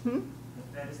 right? Hmm?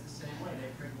 The Fed is the same way. They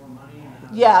print more money.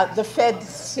 And Yeah, the Fed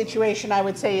situation, I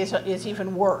would say, is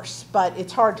even worse, but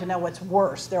it's hard to know what's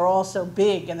worse. They're all so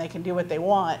big and they can do what they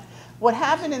want. What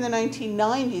happened in the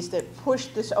 1990s that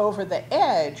pushed this over the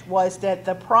edge was that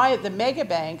the mega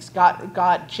banks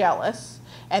got jealous,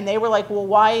 and they were like, well,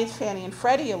 why is Fannie and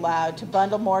Freddie allowed to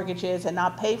bundle mortgages and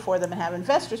not pay for them and have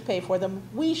investors pay for them?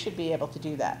 We should be able to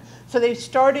do that. So they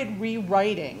started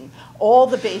rewriting all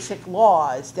the basic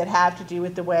laws that have to do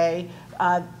with the way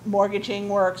mortgaging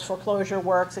works, foreclosure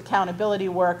works, accountability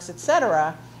works, et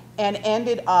cetera, and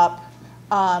ended up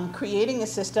creating a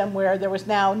system where there was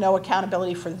now no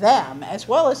accountability for them, as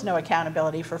well as no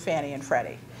accountability for Fannie and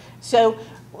Freddie. So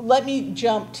let me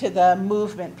jump to the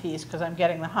movement piece, because I'm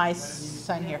getting the high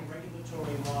sign here.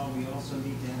 Regulatory law, we also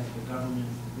need to have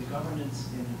the governance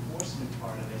and enforcement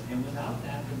part of it. And without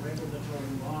that, the regulatory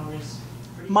law is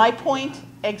pretty... My point,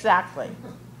 exactly.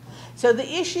 So the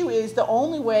issue is the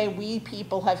only way we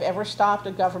people have ever stopped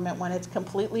a government when it's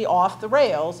completely off the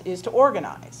rails is to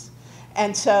organize.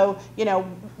 And so, you know,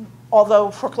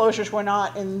 although foreclosures were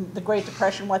not in the Great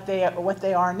Depression what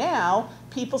they are now,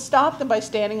 people stopped them by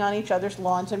standing on each other's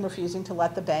lawns and refusing to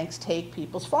let the banks take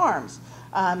people's farms.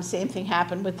 Same thing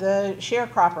happened with the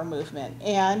sharecropper movement.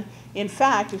 And in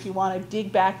fact, if you want to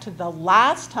dig back to the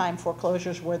last time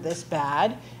foreclosures were this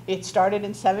bad, it started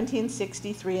in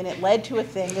 1763, and it led to a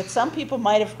thing that some people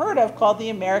might have heard of called the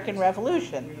American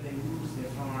Revolution. Where they lose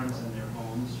their farms and their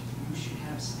homes, you should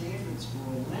have standards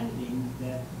for lending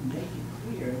that make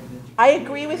it clear that I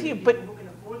agree with you, but people can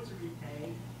afford to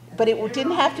repay. But it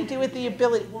didn't have to do with the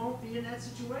ability. Won't be in that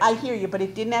situation. I hear you, but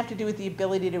it didn't have to do with the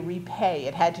ability to repay.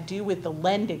 It had to do with the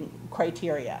lending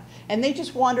criteria. And they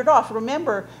just wandered off.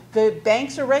 Remember, the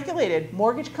banks are regulated.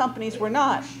 Mortgage companies were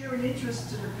not. You share an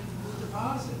interest to the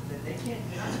deposit. That they're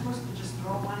not supposed to just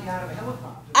throw money out of a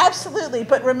helicopter. Absolutely,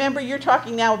 but remember, you're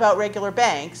talking now about regular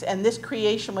banks, and this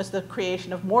creation was the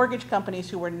creation of mortgage companies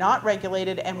who were not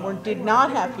regulated and did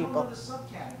not have people.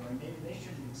 Subcategory. Maybe they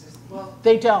shouldn't exist. Well,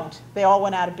 They don't. They all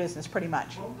went out of business, pretty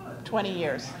much. 20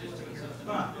 years.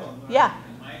 Yeah.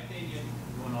 in my opinion,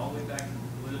 going all the way back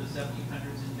to the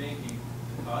 1700s in banking,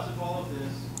 the cause of all of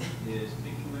this is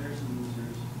picking winners and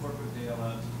losers, corporate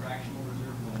bailouts, fractional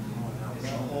reserve lending. It's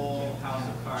a whole house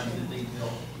of cards that they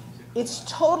built. It's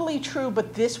totally true,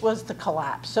 but this was the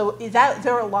collapse. So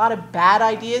there are a lot of bad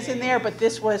ideas in there, but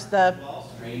this was the...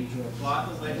 Wall Street, a lot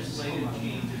of the legislative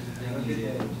changes that they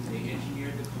did, they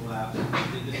engineered the collapse, they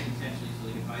did this intentionally so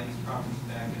they could buy these properties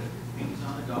back at pennies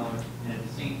on the dollar, and at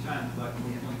the same time collect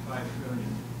 1.5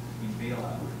 trillion in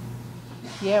bailout.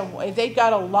 Yeah, they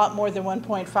got a lot more than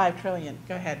 1.5 trillion.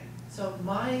 Go ahead. So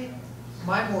my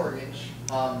mortgage,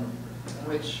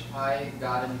 which I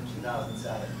got in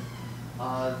 2007,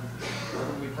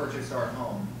 when we purchased our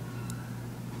home,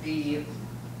 the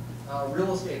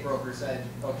real estate broker said,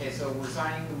 okay, so we're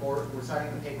signing the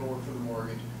paperwork for the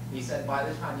mortgage. He said by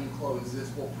the time you close,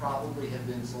 this will probably have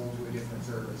been sold to a different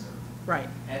servicer. Right.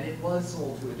 And it was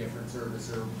sold to a different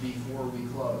servicer before we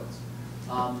closed.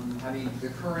 I mean, the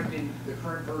current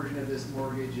version of this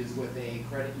mortgage is with a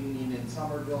credit union in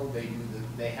Somerville.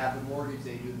 They have the mortgage,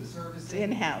 they do the servicing. It's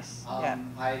in-house. Yeah.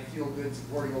 I feel good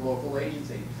supporting a local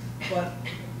agency. But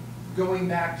going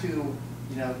back to,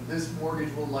 you know, this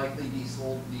mortgage will likely be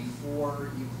sold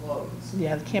before you close.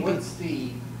 Yeah, it can't be. What's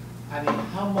I mean,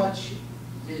 how much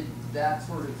did that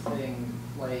sort of thing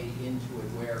play into it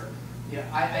where, you know,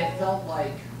 I felt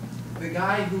like the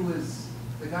guy who was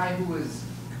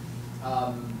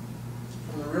from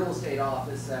the real estate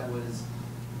office that was,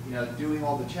 you know, doing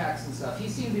all the checks and stuff, he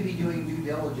seemed to be doing due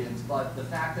diligence, but the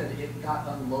fact that it got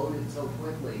unloaded so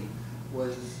quickly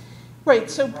was...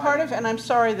 Right, so part of, and I'm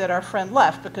sorry that our friend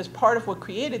left, because part of what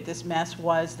created this mess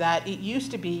was that it used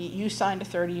to be you signed a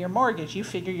 30-year mortgage. You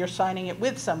figure you're signing it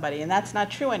with somebody, and that's not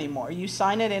true anymore. You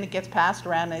sign it and it gets passed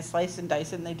around, and they slice and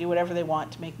dice it, and they do whatever they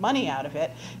want to make money out of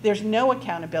it. There's no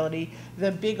accountability.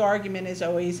 The big argument is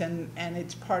always, and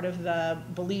it's part of the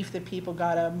belief that people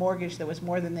got a mortgage that was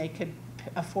more than they could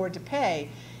afford to pay,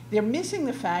 they're missing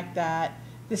the fact that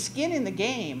the skin in the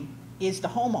game is the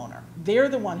homeowner. They're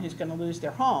the one who's going to lose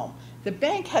their home. The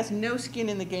bank has no skin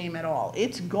in the game at all.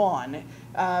 It's gone.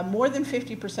 More than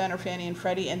 50% are Fannie and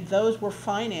Freddie, and those were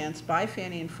financed by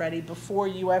Fannie and Freddie before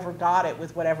you ever got it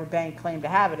with whatever bank claimed to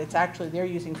have it. It's actually, they're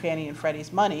using Fannie and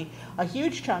Freddie's money. A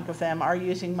huge chunk of them are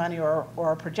using money or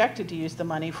are projected to use the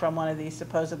money from one of these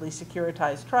supposedly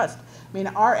securitized trusts. I mean,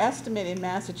 our estimate in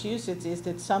Massachusetts is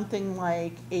that something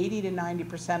like 80 to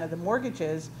 90% of the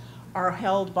mortgages are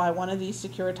held by one of these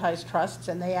securitized trusts,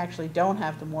 and they actually don't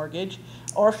have the mortgage,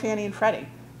 or Fannie and Freddie.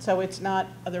 So it's not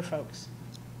other folks.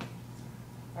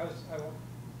 Is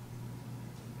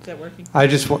that working? I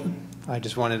just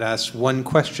wanted to ask one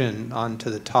question onto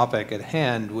the topic at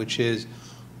hand, which is,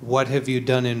 what have you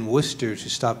done in Worcester to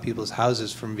stop people's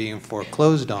houses from being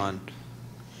foreclosed on?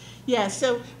 Yeah,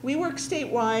 so we work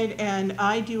statewide, and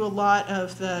I do a lot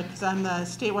of the, because I'm the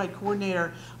statewide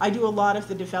coordinator, I do a lot of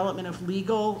the development of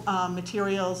legal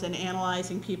materials and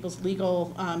analyzing people's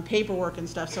legal paperwork and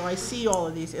stuff, so I see all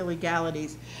of these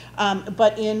illegalities.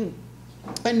 But in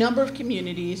a number of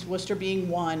communities, Worcester being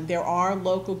one, there are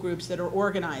local groups that are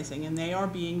organizing, and they are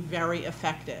being very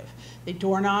effective. They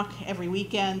door knock every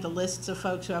weekend, the lists of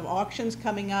folks who have auctions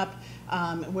coming up,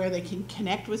 where they can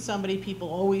connect with somebody. People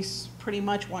always pretty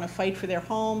much want to fight for their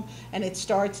home, and it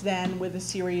starts then with a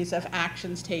series of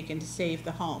actions taken to save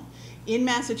the home. In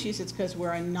Massachusetts, because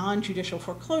we're a non-judicial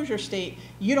foreclosure state,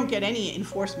 you don't get any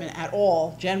enforcement at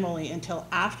all, generally, until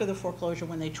after the foreclosure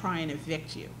when they try and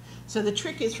evict you. So the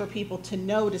trick is for people to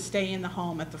know to stay in the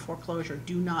home at the foreclosure.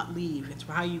 Do not leave. It's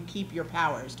how you keep your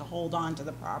powers, to hold on to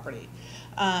the property.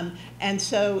 And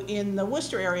so in the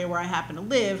Worcester area where I happen to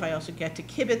live, I also get to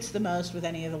kibitz the most with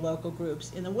any of the local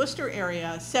groups. In the Worcester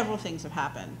area, several things have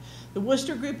happened. The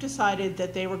Worcester group decided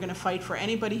that they were going to fight for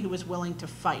anybody who was willing to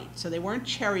fight. So they weren't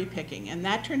cherry picking, and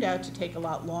that turned out to take a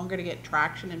lot longer to get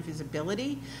traction and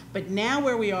visibility. But now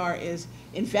where we are is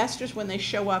investors, when they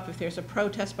show up, if there's a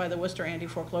protest by the Worcester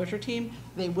Anti-Foreclosure Team,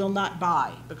 they will not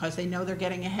buy because they know they're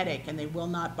getting a headache, and they will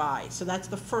not buy. So that's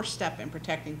the first step in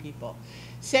protecting people.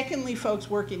 Secondly, folks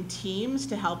work in teams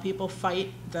to help people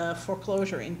fight the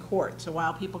foreclosure in court. So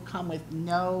while people come with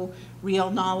no real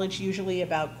knowledge usually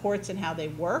about courts and how they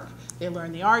work, they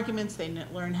learn the arguments, they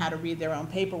learn how to read their own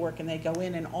paperwork, and they go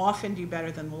in and often do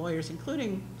better than the lawyers,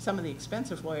 including some of the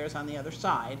expensive lawyers on the other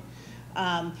side.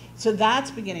 So that's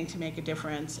beginning to make a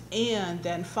difference. And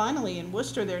then finally in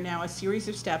Worcester, there are now a series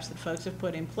of steps that folks have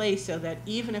put in place so that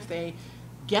even if they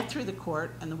get through the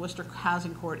court, and the Worcester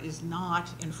Housing Court is not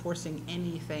enforcing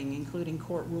anything, including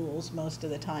court rules most of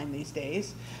the time these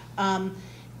days,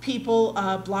 people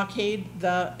blockade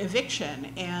the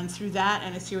eviction, and through that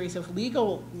and a series of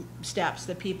legal steps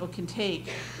that people can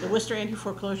take, the Worcester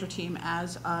Anti-Foreclosure Team,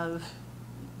 as of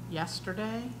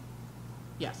yesterday,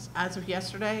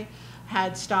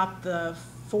 had stopped the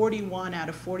 41 out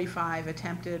of 45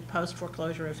 attempted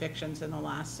post-foreclosure evictions in the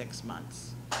last 6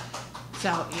 months.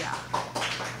 So, yeah.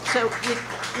 So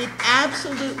it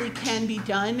absolutely can be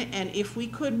done, and if we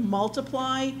could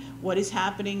multiply what is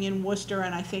happening in Worcester,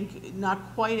 and I think not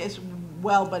quite as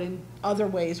well, but in other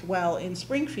ways well, in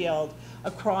Springfield,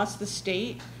 across the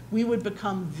state, we would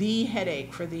become the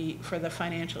headache for the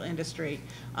financial industry,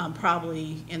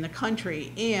 probably in the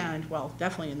country, and, well,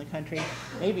 definitely in the country,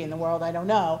 maybe in the world, I don't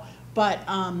know, but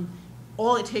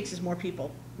all it takes is more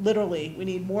people. Literally, we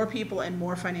need more people and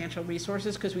more financial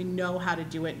resources because we know how to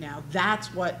do it now.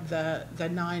 That's what the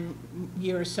 9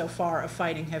 years so far of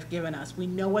fighting have given us. We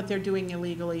know what they're doing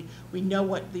illegally. We know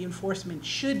what the enforcement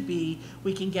should be.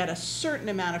 We can get a certain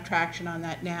amount of traction on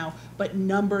that now, but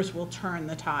numbers will turn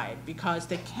the tide because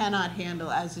they cannot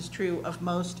handle, as is true of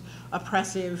most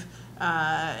oppressive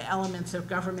elements of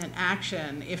government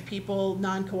action. If people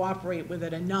non-cooperate with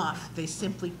it enough, they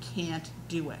simply can't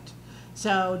do it.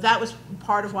 So that was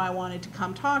part of why I wanted to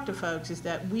come talk to folks, is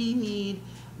that we need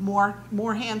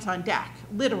more hands on deck,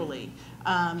 literally.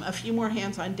 A few more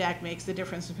hands on deck makes the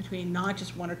difference between not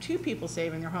just 1 or 2 people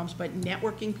saving their homes, but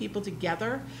networking people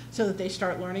together so that they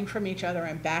start learning from each other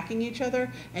and backing each other.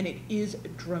 And it is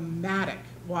dramatic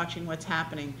watching what's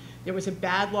happening. There was a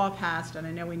bad law passed, and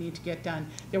I know we need to get done.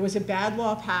 There was a bad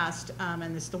law passed,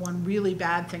 and it's the one really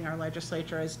bad thing our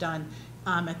legislature has done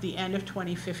at the end of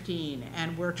 2015,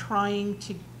 and we're trying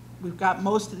to, we've got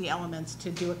most of the elements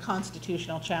to do a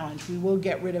constitutional challenge. We will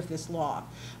get rid of this law.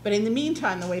 But in the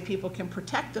meantime, the way people can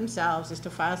protect themselves is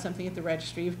to file something at the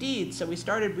Registry of Deeds. So we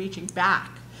started reaching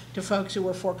back to folks who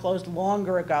were foreclosed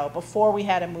longer ago, before we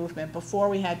had a movement, before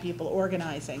we had people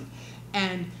organizing.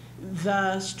 And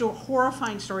the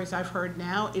horrifying stories I've heard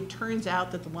now, it turns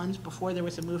out that the ones before there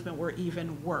was a movement were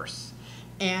even worse.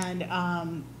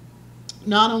 And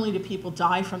not only do people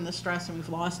die from the stress, and we've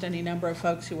lost any number of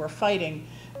folks who are fighting,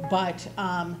 but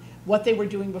what they were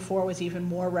doing before was even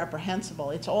more reprehensible.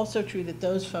 It's also true that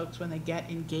those folks, when they get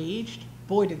engaged,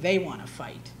 boy, do they want to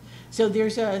fight. So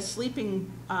there's a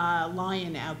sleeping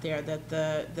lion out there that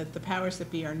the powers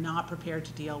that be are not prepared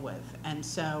to deal with. And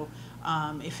so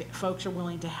if folks are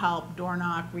willing to help, door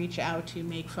knock, reach out to,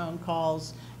 make phone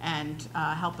calls, and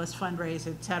help us fundraise,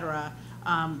 et cetera,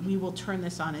 we will turn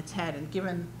this on its head. And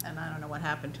given, and I don't know what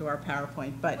happened to our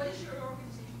PowerPoint, but What is your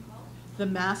organization called? the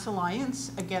Mass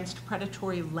Alliance Against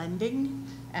Predatory Lending,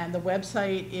 and the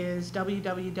website is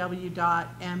www.maapl,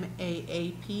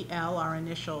 our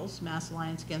initials, Mass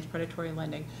Alliance Against Predatory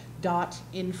Lending,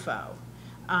 .info.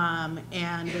 And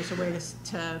there's a way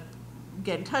to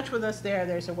get in touch with us there.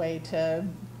 There's a way to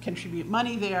contribute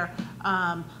money there.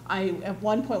 I, at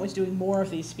one point, was doing more of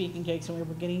these speaking gigs, and we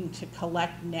were getting to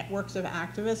collect networks of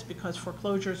activists because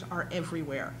foreclosures are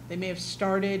everywhere. They may have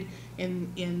started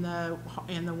in the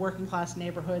working class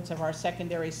neighborhoods of our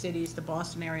secondary cities. The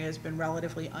Boston area has been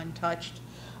relatively untouched,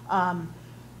 and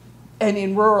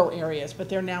in rural areas, but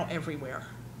they're now everywhere.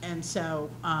 And so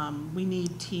we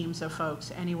need teams of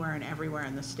folks anywhere and everywhere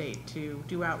in the state to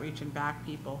do outreach and back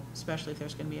people, especially if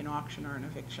there's going to be an auction or an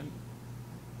eviction.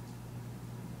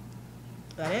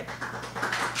 Is that it?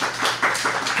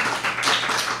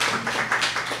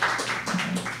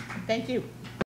 Thank you.